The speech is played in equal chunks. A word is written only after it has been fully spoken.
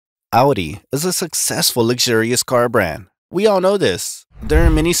Audi is a successful luxurious car brand. We all know this. There are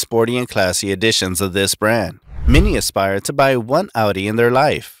many sporty and classy editions of this brand. Many aspire to buy one Audi in their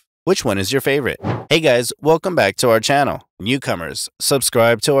life. Which one is your favorite? Hey guys, welcome back to our channel. Newcomers,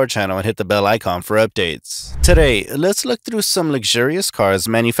 subscribe to our channel and hit the bell icon for updates. Today, let's look through some luxurious cars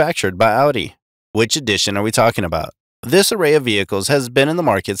manufactured by Audi. Which edition are we talking about? This array of vehicles has been in the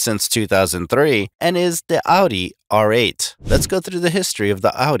market since 2003 and is the Audi R8. Let's go through the history of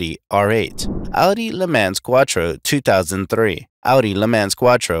the Audi R8. Audi Le Mans Quattro 2003. Audi Le Mans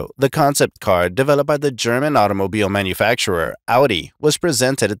Quattro, the concept car developed by the German automobile manufacturer Audi, was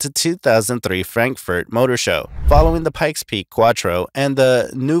presented at the 2003 Frankfurt Motor Show. Following the Pikes Peaks Quattro and the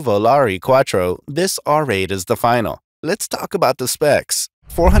Nuvolari Quattro, this R8 is the final. Let's talk about the specs.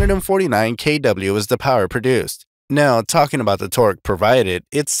 449 kW is the power produced. Now, talking about the torque provided,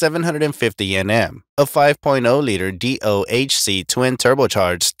 it's 750 Nm. A 5.0-liter DOHC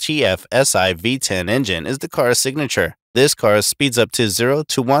twin-turbocharged TFSI V10 engine is the car's signature. This car speeds up to 0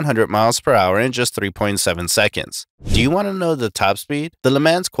 to 100 miles per hour in just 3.7 seconds. Do you want to know the top speed? The Le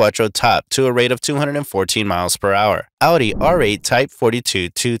Mans Quattro topped to a rate of 214 miles per hour. Audi R8 Type 42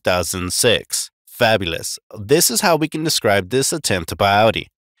 2006. Fabulous. This is how we can describe this attempt by Audi.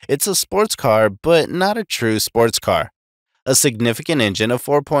 It's a sports car, but not a true sports car. A significant engine of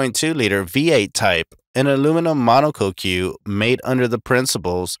 4.2-liter V8 type, an aluminum monocoque made under the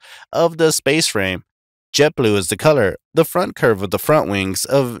principles of the space frame. Jet blue is the color, the front curve of the front wings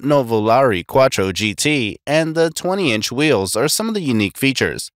of Nuvolari Quattro GT, and the 20-inch wheels are some of the unique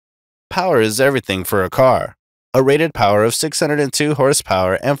features. Power is everything for a car. A rated power of 602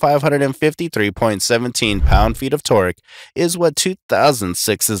 horsepower and 553.17 pound-feet of torque is what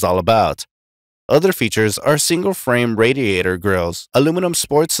 2006 is all about. Other features are single-frame radiator grills, aluminum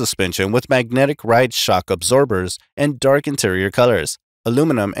sports suspension with magnetic ride shock absorbers, and dark interior colors.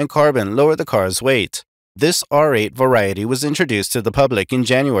 Aluminum and carbon lower the car's weight. This R8 variety was introduced to the public in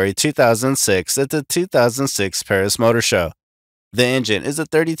January 2006 at the 2006 Paris Motor Show. The engine is a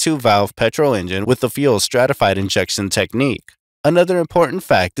 32-valve petrol engine with a fuel stratified injection technique. Another important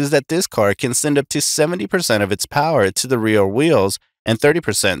fact is that this car can send up to 70% of its power to the rear wheels and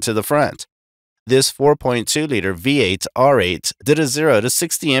 30% to the front. This 4.2-liter V8 R8 did a 0 to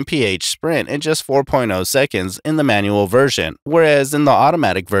 60 mph sprint in just 4.0 seconds in the manual version, whereas in the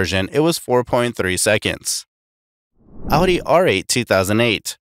automatic version it was 4.3 seconds. Audi R8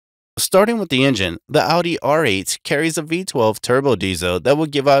 2008. Starting with the engine, the Audi R8 carries a V12 turbo diesel that will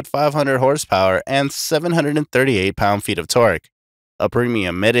give out 500 horsepower and 738 pound-feet of torque. A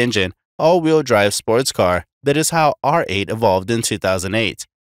premium mid-engine, all-wheel drive sports car, that is how R8 evolved in 2008.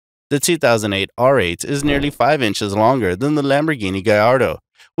 The 2008 R8 is nearly 5 inches longer than the Lamborghini Gallardo,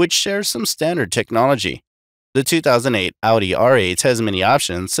 which shares some standard technology. The 2008 Audi R8 has many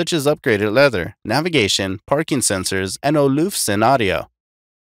options such as upgraded leather, navigation, parking sensors, and Olufsen audio.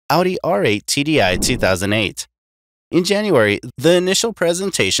 Audi R8 TDI 2008. In January, the initial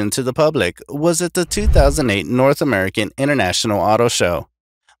presentation to the public was at the 2008 North American International Auto Show.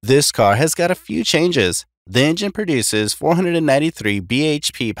 This car has got a few changes. The engine produces 493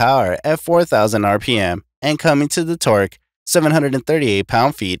 bhp power at 4,000 RPM and coming to the torque, 738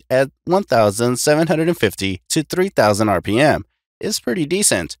 pound-feet at 1,750 to 3,000 RPM is pretty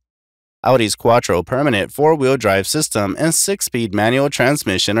decent. Audi's Quattro permanent 4-wheel drive system and 6-speed manual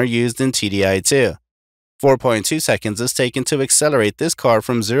transmission are used in TDI2. 4.2 seconds is taken to accelerate this car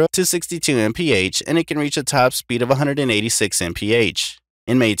from 0 to 62 mph, and it can reach a top speed of 186 mph.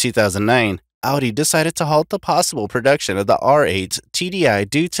 In May 2009, Audi decided to halt the possible production of the R8 TDI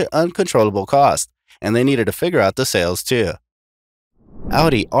due to uncontrollable cost, and they needed to figure out the sales too.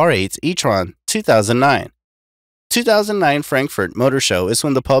 Audi R8 e-tron 2009. 2009 Frankfurt Motor Show is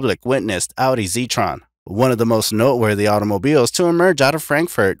when the public witnessed Audi's e-tron. One of the most noteworthy automobiles to emerge out of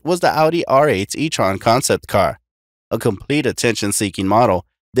Frankfurt was the Audi R8 e-tron concept car. A complete attention-seeking model,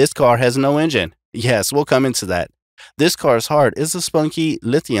 this car has no engine. Yes, we'll come into that. This car's heart is a spunky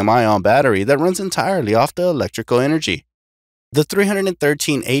lithium-ion battery that runs entirely off the electrical energy. The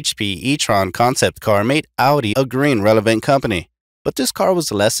 313 HP e-tron concept car made Audi a green relevant company. But this car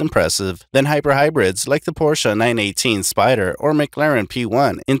was less impressive than hybrids like the Porsche 918 Spyder or McLaren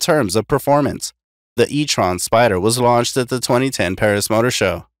P1 in terms of performance. The e-tron Spyder was launched at the 2010 Paris Motor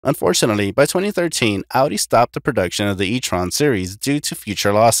Show. Unfortunately, by 2013, Audi stopped the production of the e-tron series due to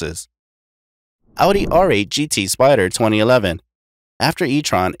future losses. Audi R8 GT Spyder 2011. After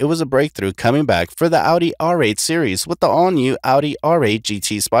e-tron, it was a breakthrough coming back for the Audi R8 series with the all-new Audi R8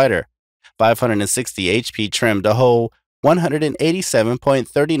 GT Spyder. 560 HP trimmed a whole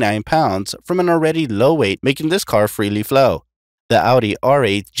 187.39 pounds from an already low weight, making this car freely flow. The Audi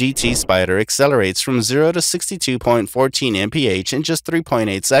R8 GT Spider accelerates from 0 to 62.14 mph in just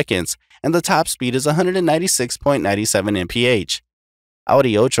 3.8 seconds, and the top speed is 196.97 mph.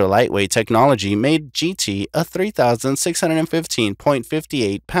 Audi Ultra Lightweight technology made GT a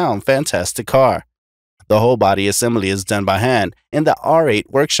 3,615.58-pound fantastic car. The whole body assembly is done by hand in the R8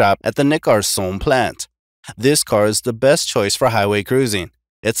 workshop at the Neckarsulm plant. This car is the best choice for highway cruising.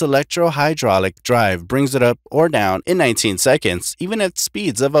 Its electro-hydraulic drive brings it up or down in 19 seconds, even at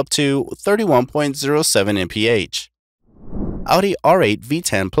speeds of up to 31.07 mph. Audi R8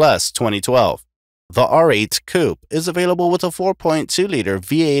 V10 Plus 2012. The R8 Coupe is available with a 4.2-liter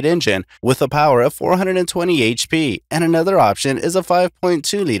V8 engine with a power of 420 HP, and another option is a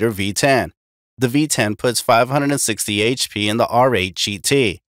 5.2-liter V10. The V10 puts 560 HP in the R8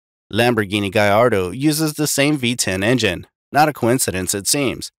 GT. Lamborghini Gallardo uses the same V10 engine. Not a coincidence, it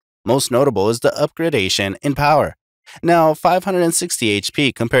seems. Most notable is the upgradation in power. Now 560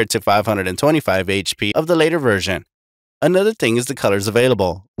 HP compared to 525 HP of the later version. Another thing is the colors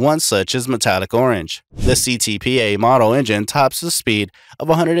available. One such is metallic orange. The CTPA model engine tops the speed of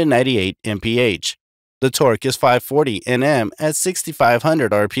 198 mph. The torque is 540 Nm at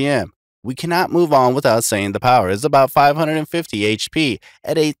 6,500 RPM. We cannot move on without saying the power is about 550 HP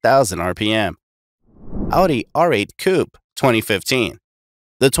at 8,000 RPM. Audi R8 Coupe 2015.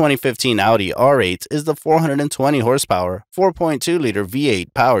 The 2015 Audi R8 is the 420 horsepower, 4.2-liter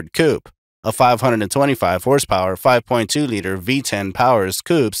V8 powered coupe. A 525 horsepower 5.2-liter V10 powers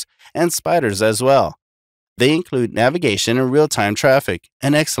coupes and spiders as well. They include navigation and real-time traffic,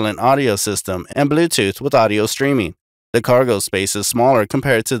 an excellent audio system, and Bluetooth with audio streaming. The cargo space is smaller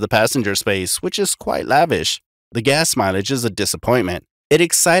compared to the passenger space, which is quite lavish. The gas mileage is a disappointment. It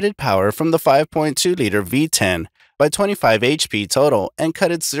excited power from the 5.2-liter V10 by 25 HP total and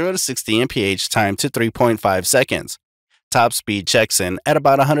cut its 0 to 60 mph time to 3.5 seconds. Top speed checks in at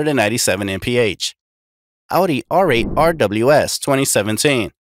about 197 mph. Audi R8 RWS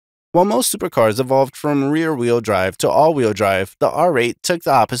 2017. While most supercars evolved from rear-wheel drive to all-wheel drive, the R8 took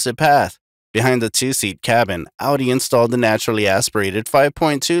the opposite path. Behind the two-seat cabin, Audi installed the naturally aspirated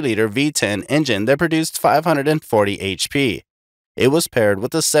 5.2-liter V10 engine that produced 540 HP. It was paired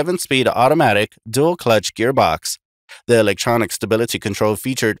with a 7-speed automatic dual-clutch gearbox. The electronic stability control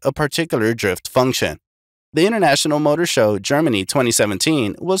featured a particular drift function. The International Motor Show Germany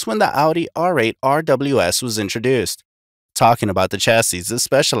 2017 was when the Audi R8 RWS was introduced. Talking about the chassis is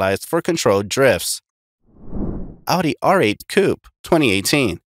specialized for controlled drifts. Audi R8 Coupe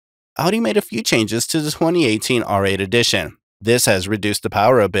 2018. Audi made a few changes to the 2018 R8 edition. This has reduced the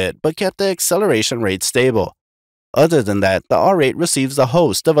power a bit but kept the acceleration rate stable. Other than that, the R8 receives a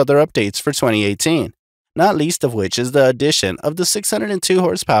host of other updates for 2018. Not least of which is the addition of the 602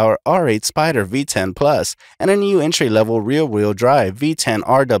 horsepower R8 Spider V10 Plus and a new entry-level rear-wheel drive V10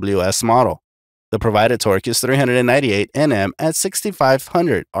 RWS model. The provided torque is 398 Nm at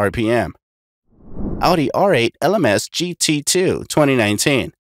 6,500 RPM. Audi R8 LMS GT2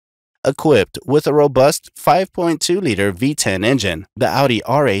 2019. Equipped with a robust 5.2-liter V10 engine, the Audi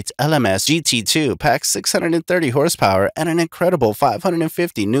R8 LMS GT2 packs 630 horsepower and an incredible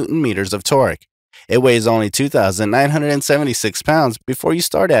 550 Nm of torque. It weighs only 2,976 pounds before you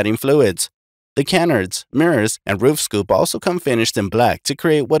start adding fluids. The canards, mirrors, and roof scoop also come finished in black to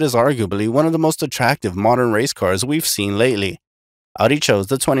create what is arguably one of the most attractive modern race cars we've seen lately. Audi chose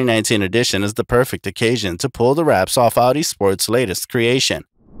the 2019 edition as the perfect occasion to pull the wraps off Audi Sport's latest creation.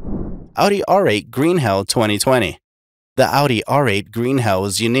 Audi R8 Green Hell 2020. The Audi R8 Green Hell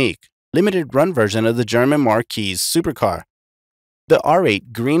is unique, limited-run version of the German Marquis supercar. The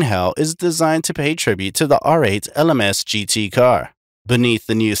R8 Green Hell is designed to pay tribute to the R8 LMS GT car. Beneath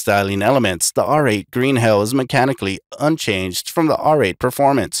the new styling elements, the R8 Green Hell is mechanically unchanged from the R8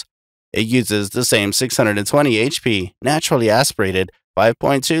 Performance. It uses the same 620 HP, naturally aspirated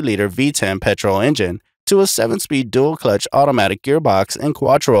 5.2-liter V10 petrol engine to a 7-speed dual-clutch automatic gearbox and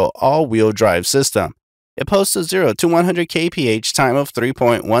Quattro all-wheel drive system. It posts a 0 to 100 kph time of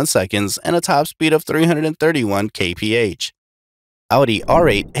 3.1 seconds and a top speed of 331 kph. Audi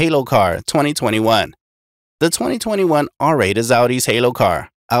R8 Halo Car 2021. The 2021 R8 is Audi's Halo car.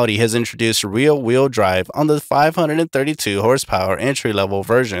 Audi has introduced rear-wheel drive on the 532 horsepower entry-level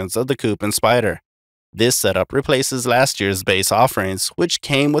versions of the Coupe and Spider. This setup replaces last year's base offerings, which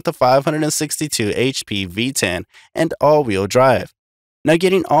came with a 562 HP V10 and all-wheel drive. Now,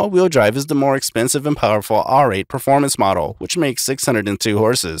 getting all-wheel drive is the more expensive and powerful R8 Performance model, which makes 602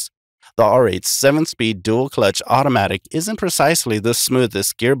 horses. The R8's 7-speed dual-clutch automatic isn't precisely the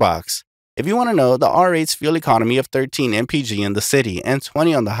smoothest gearbox. If you want to know, the R8's fuel economy of 13 mpg in the city and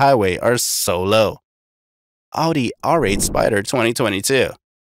 20 on the highway are so low. Audi R8 Spider 2022.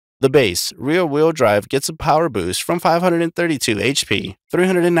 The base rear-wheel drive gets a power boost from 532 HP,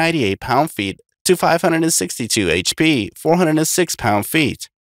 398 pound-feet to 562 HP, 406 pound-feet.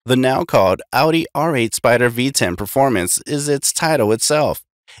 The now called Audi R8 Spider V10 Performance is its title itself.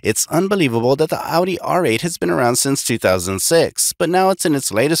 It's unbelievable that the Audi R8 has been around since 2006, but now it's in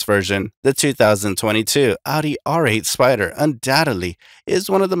its latest version. The 2022 Audi R8 Spider undoubtedly is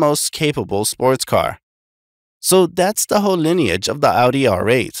one of the most capable sports car. So that's the whole lineage of the Audi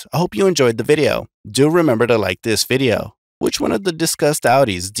R8. I hope you enjoyed the video. Do remember to like this video. Which one of the discussed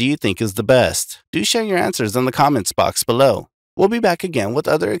Audis do you think is the best? Do share your answers in the comments box below. We'll be back again with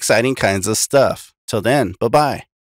other exciting kinds of stuff. Till then, bye-bye.